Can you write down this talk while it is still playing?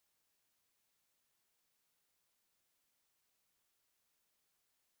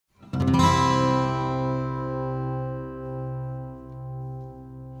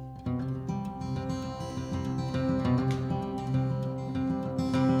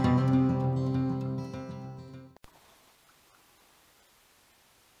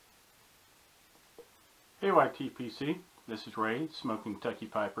KYTPC, this is Ray,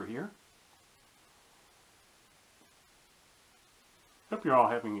 SmokingKYPipers here. Hope you're all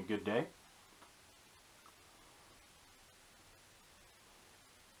having a good day.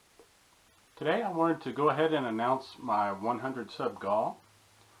 Today I wanted to go ahead and announce my 100 Sub GAW.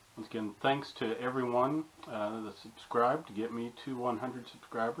 Once again, thanks to everyone that subscribed to get me to 100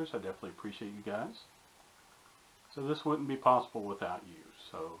 subscribers. I definitely appreciate you guys. So this wouldn't be possible without you.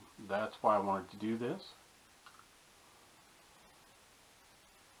 So that's why I wanted to do this.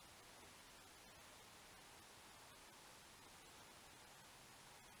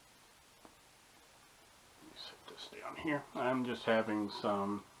 Let me set this down here. I'm just having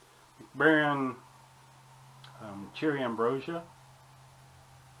some Baron Cherry Ambrosia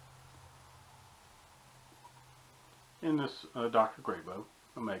in this Dr. Graybo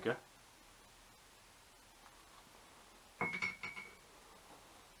Omega.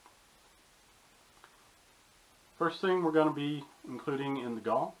 First thing we're going to be including in the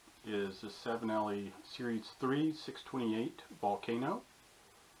GAW is the 7LE Series 3 628 Volcano.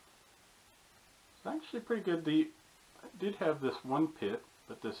 It's actually pretty good. I did have this one pit,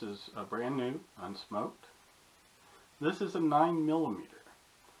 but this is brand new, unsmoked. This is a 9mm.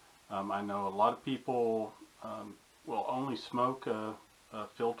 I know a lot of people will only smoke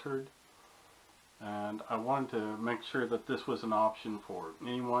filtered, and I wanted to make sure that this was an option for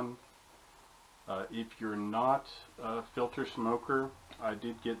anyone. If you're not a filter smoker, I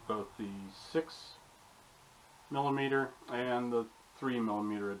did get both the 6mm and the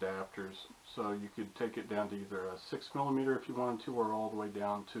 3mm adapters, so you could take it down to either a 6mm if you wanted to, or all the way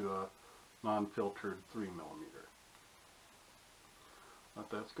down to a non-filtered 3mm. But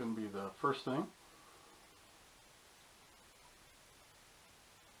that's going to be the first thing.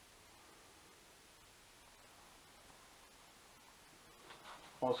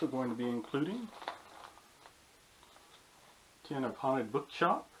 Also going to be including a tin of Haunted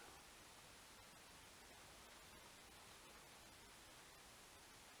Bookshop,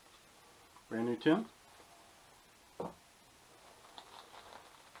 brand new tin,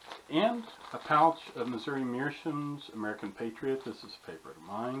 and a pouch of Missouri Meerschaum's American Patriot. This is a favorite of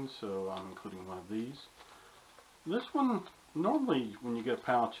mine, so I'm including one of these. This one, normally when you get a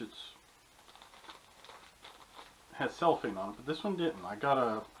pouch, has cellophane on it, but this one didn't. I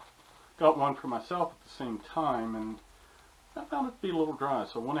got one for myself at the same time, and I found it to be a little dry,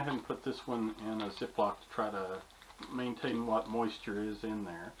 so I went ahead and put this one in a Ziploc to try to maintain what moisture is in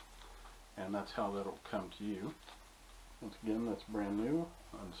there, and that's how that'll come to you. Once again, that's brand new,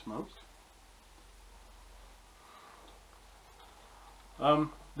 unsmoked.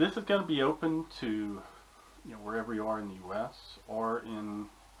 This is going to be open to wherever you are in the U.S. or in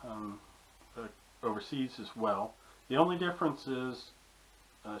overseas as well. The only difference is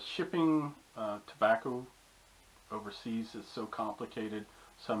shipping tobacco overseas is so complicated.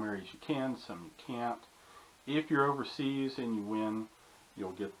 Some areas you can, some you can't. If you're overseas and you win,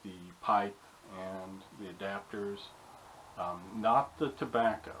 you'll get the pipe and the adapters, not the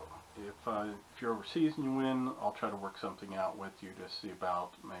tobacco. If you're overseas and you win, I'll try to work something out with you to see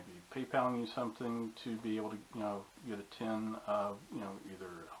about maybe PayPaling you something to be able to get a tin of either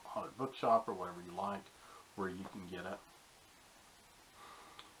a Haunted Bookshop or whatever you like, where you can get it.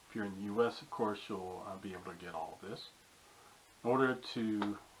 If you're in the U.S., of course, you'll be able to get all of this. In order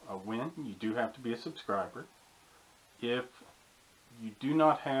to win, you do have to be a subscriber. If you do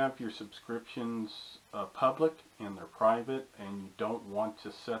not have your subscriptions public and they're private, and you don't want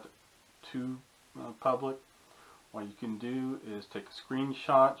to set it to public, what you can do is take a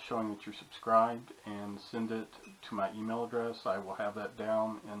screenshot showing that you're subscribed and send it to my email address. I will have that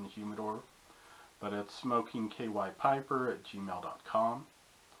down in the humidor, but it's smokingkypiper@gmail.com.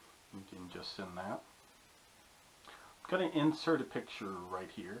 You can just send that. I'm going to insert a picture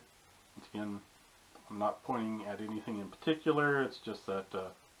right here. Once again, I'm not pointing at anything in particular, it's just that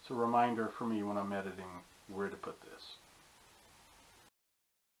it's a reminder for me when I'm editing where to put this.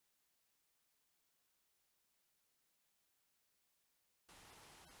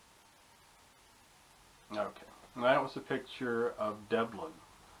 Okay, and that was a picture of Devlin.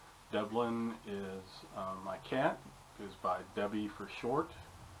 Devlin is my cat. It goes by Debbie for short.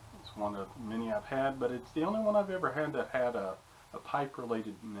 It's one of many I've had, but it's the only one I've ever had that had a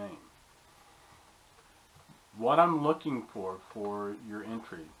pipe-related name. What I'm looking for your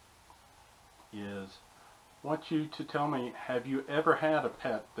entry is I want you to tell me, have you ever had a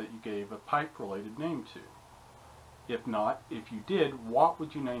pet that you gave a pipe-related name to? If not, if you did, what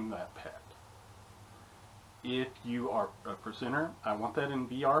would you name that pet? If you are a presenter, I want that in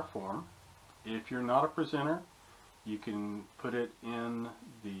BR form. If you're not a presenter, you can put it in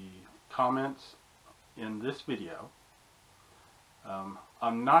the comments in this video.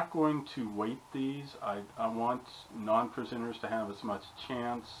 I'm not going to weight these. I want non-presenters to have as much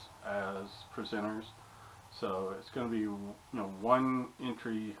chance as presenters. So it's going to be, one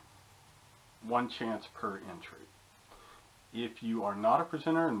entry, one chance per entry. If you are not a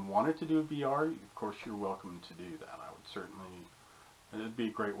presenter and wanted to do a VR, of course you're welcome to do that. I would certainly, it'd be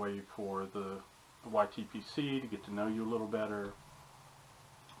a great way for the YTPC to get to know you a little better,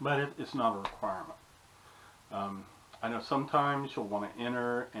 but it's not a requirement. I know sometimes you'll want to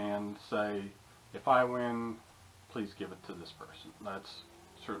enter and say, if I win, please give it to this person. That's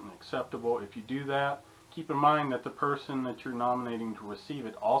certainly acceptable. If you do that, keep in mind that the person that you're nominating to receive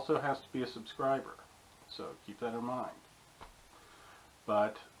it also has to be a subscriber. So keep that in mind.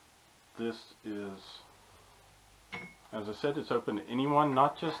 But this is, as I said, it's open to anyone,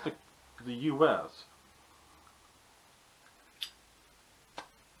 not just the U.S.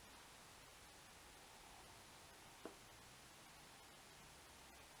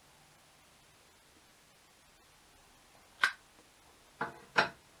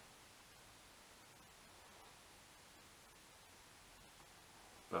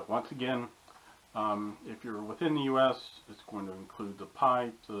 But once again, if you're within the U.S., it's going to include the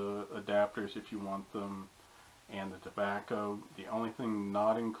pipe, the adapters if you want them, and the tobacco. The only thing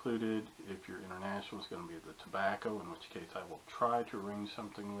not included, if you're international, is going to be the tobacco, in which case I will try to arrange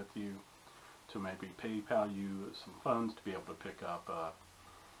something with you to maybe PayPal you some funds to be able to pick up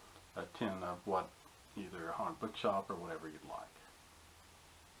a tin of what, either a haunted bookshop or whatever you'd like.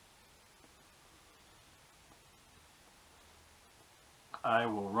 I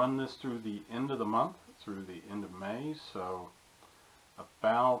will run this through the end of the month, through the end of May, so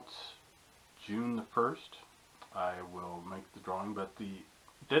about June the 1st I will make the drawing, but the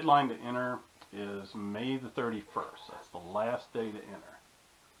deadline to enter is May the 31st. That's the last day to enter.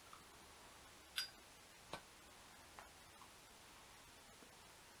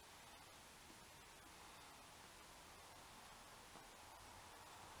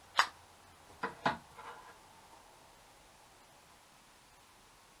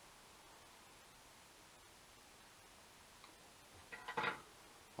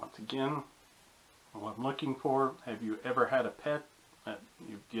 Once again, what I'm looking for, have you ever had a pet that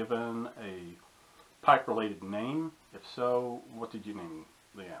you've given a pipe-related name? If so, what did you name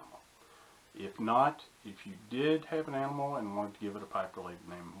the animal? If not, if you did have an animal and wanted to give it a pipe-related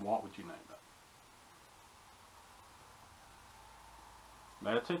name, what would you name it?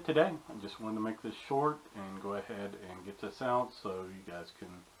 That's it today. I just wanted to make this short and go ahead and get this out so you guys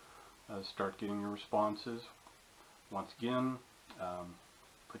can start getting your responses. Once again,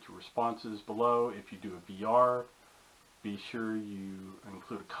 put your responses below. If you do a VR, be sure you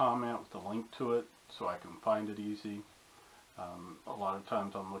include a comment with a link to it so I can find it easy. A lot of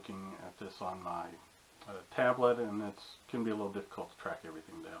times I'm looking at this on my tablet, and it can be a little difficult to track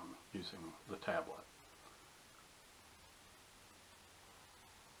everything down using the tablet.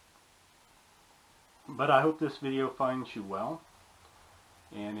 But I hope this video finds you well.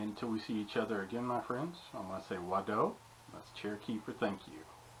 And until we see each other again, my friends, I want to say Wado. That's Chair Keeper. Thank you.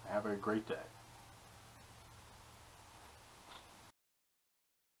 Have a great day.